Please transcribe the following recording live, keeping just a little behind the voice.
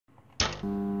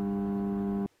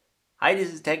Hi,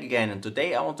 this is Tech again, and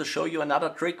today I want to show you another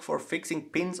trick for fixing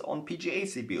pins on PGA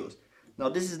CPUs. Now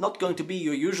this is not going to be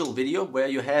your usual video where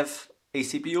you have a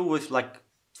CPU with like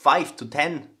 5 to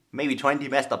 10, maybe 20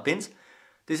 messed up pins.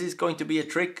 This is going to be a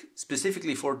trick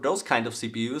specifically for those kind of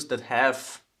CPUs that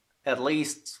have at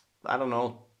least, I don't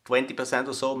know, 20%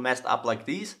 or so messed up like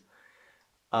these.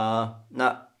 Now,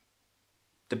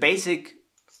 the basic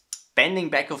bending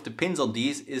back of the pins on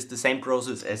these is the same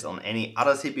process as on any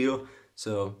other CPU.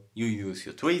 So you use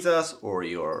your tweezers or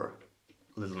your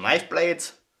little knife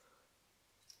blades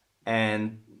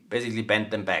and basically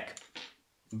bend them back.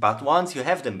 But once you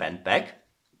have them bent back,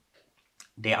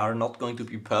 they are not going to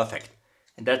be perfect.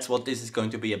 And that's what this is going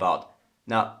to be about.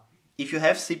 Now, if you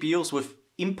have CPUs with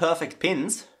imperfect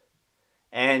pins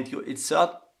and you insert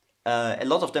a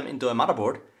lot of them into a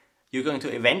motherboard, you're going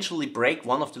to eventually break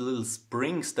one of the little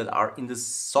springs that are in the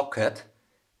socket.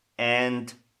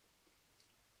 And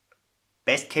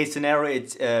best case scenario,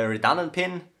 it's a redundant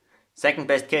pin. Second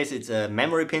best case, it's a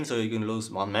memory pin, so you're going to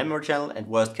lose one memory channel. And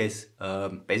worst case,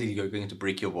 basically you're going to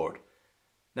break your board.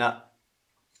 Now,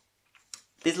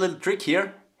 this little trick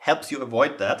here helps you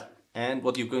avoid that. And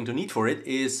what you're going to need for it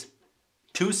is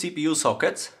 2 CPU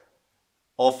sockets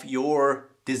of your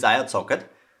desired socket.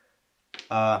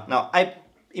 Now, I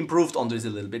improved on this a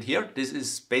little bit here. This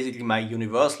is basically my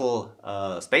universal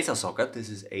spacer socket. This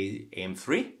is a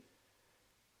AM3.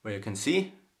 Where you can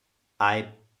see, I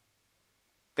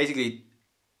basically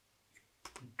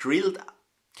drilled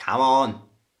out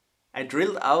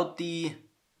the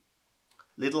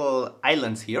little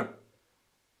islands here,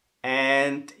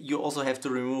 and you also have to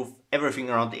remove everything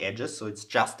around the edges, so it's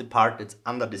just the part that's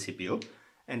under the CPU.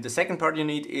 And the second part you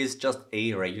need is just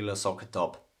a regular socket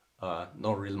top.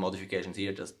 No real modifications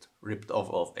here, just ripped off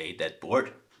of a dead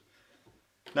board.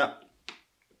 Now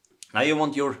you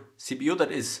want your CPU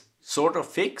that is sort of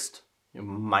fixed. You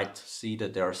might see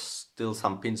that there are still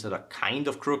some pins that are kind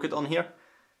of crooked on here.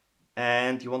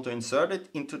 And you want to insert it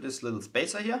into this little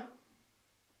spacer here.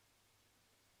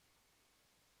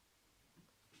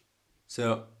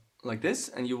 So like this,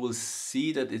 and you will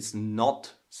see that it's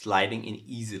not sliding in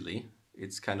easily.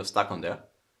 It's kind of stuck on there.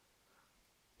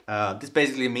 This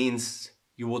basically means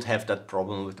you would have that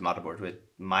problem with the motherboard, where it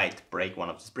might break one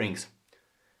of the springs,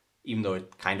 even though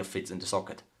it kind of fits in the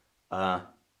socket.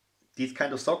 These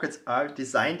kind of sockets are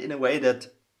designed in a way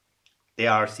that they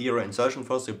are zero insertion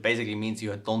force, so it basically means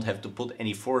you don't have to put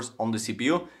any force on the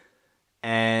CPU.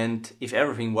 And if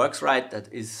everything works right,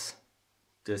 that is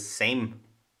the same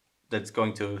that the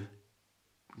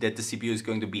CPU is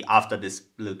going to be after this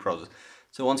little process.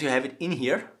 So once you have it in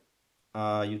here,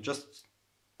 you just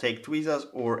take tweezers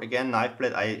or again knife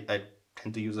blade. I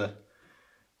tend to use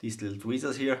these little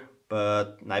tweezers here,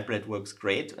 but knife blade works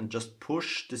great, and just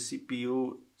push the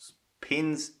CPU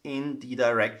pins in the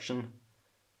direction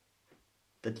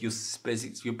that you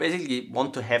basically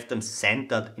want to have them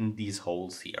centered in these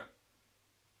holes here.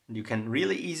 And you can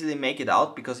really easily make it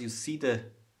out because you see the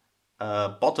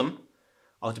bottom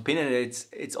of the pin, and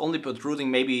it's only protruding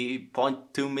maybe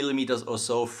 0.2 millimeters or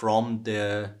so from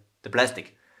the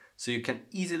plastic. So you can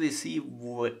easily see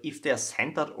if they're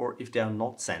centered or if they are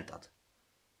not centered.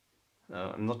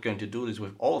 I'm not going to do this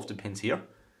with all of the pins here,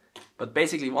 but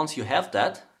basically once you have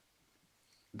that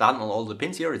done on all the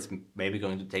pins here, it's maybe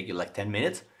going to take you like 10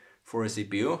 minutes for a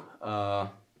CPU,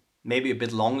 maybe a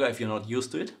bit longer if you're not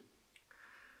used to it.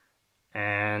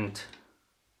 And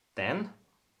then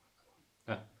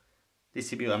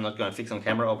this CPU I'm not going to fix on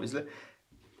camera, obviously,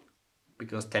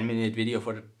 because 10-minute video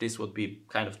for this would be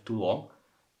kind of too long.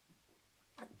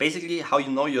 Basically, how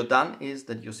you know you're done is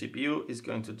that your CPU is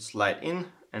going to slide in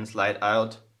and slide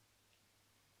out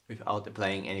without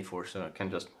applying any force. So I can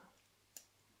just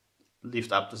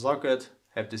lift up the socket,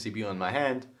 have the CPU in my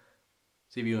hand,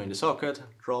 CPU in the socket,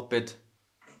 drop it.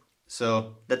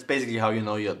 So that's basically how you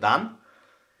know you're done.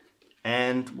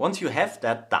 And once you have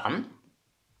that done,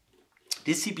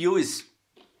 this CPU is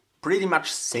pretty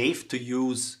much safe to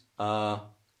use in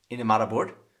a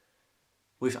motherboard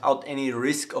without any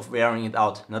risk of wearing it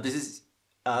out. Now this is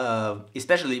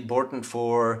especially important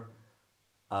for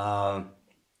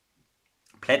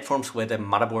platforms where the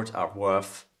motherboards are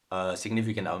worth a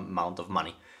significant amount of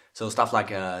money. So stuff like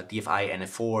DFI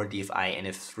NF4, DFI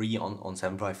NF3 on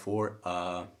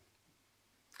 754,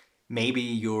 maybe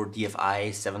your DFI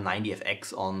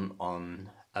 790FX on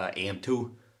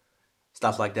AM2,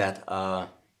 stuff like that.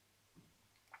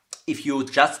 If you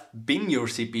just bin your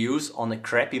CPUs on a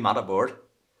crappy motherboard,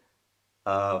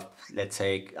 let's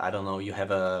say, I don't know, you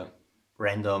have a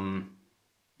random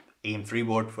AM3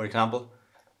 board, for example,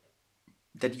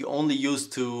 that you only use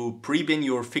to pre-bin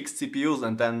your fixed CPUs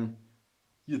and then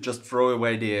you just throw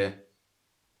away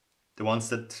the ones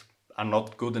that are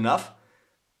not good enough.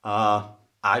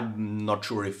 I'm not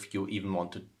sure if you even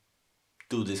want to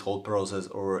do this whole process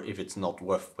or if it's not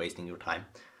worth wasting your time.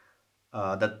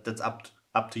 That's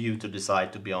up to you to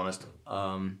decide, to be honest.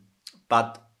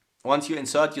 But once you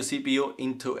insert your CPU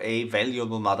into a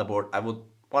valuable motherboard, I would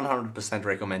 100%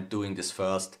 recommend doing this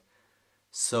first,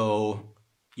 so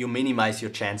you minimize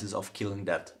your chances of killing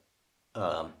that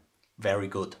very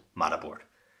good motherboard.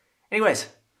 Anyways,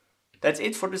 that's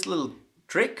it for this little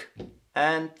trick,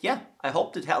 and yeah, I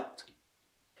hope it helped.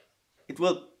 It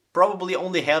will probably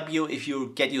only help you if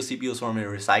you get your CPUs from a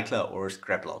recycler or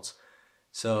scrap lots.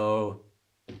 So,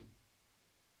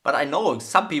 but I know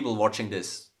some people watching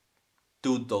this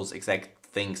do those exact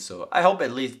things, so I hope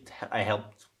at least I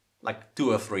helped like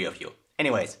 2 or 3 of you.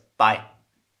 Anyways, bye.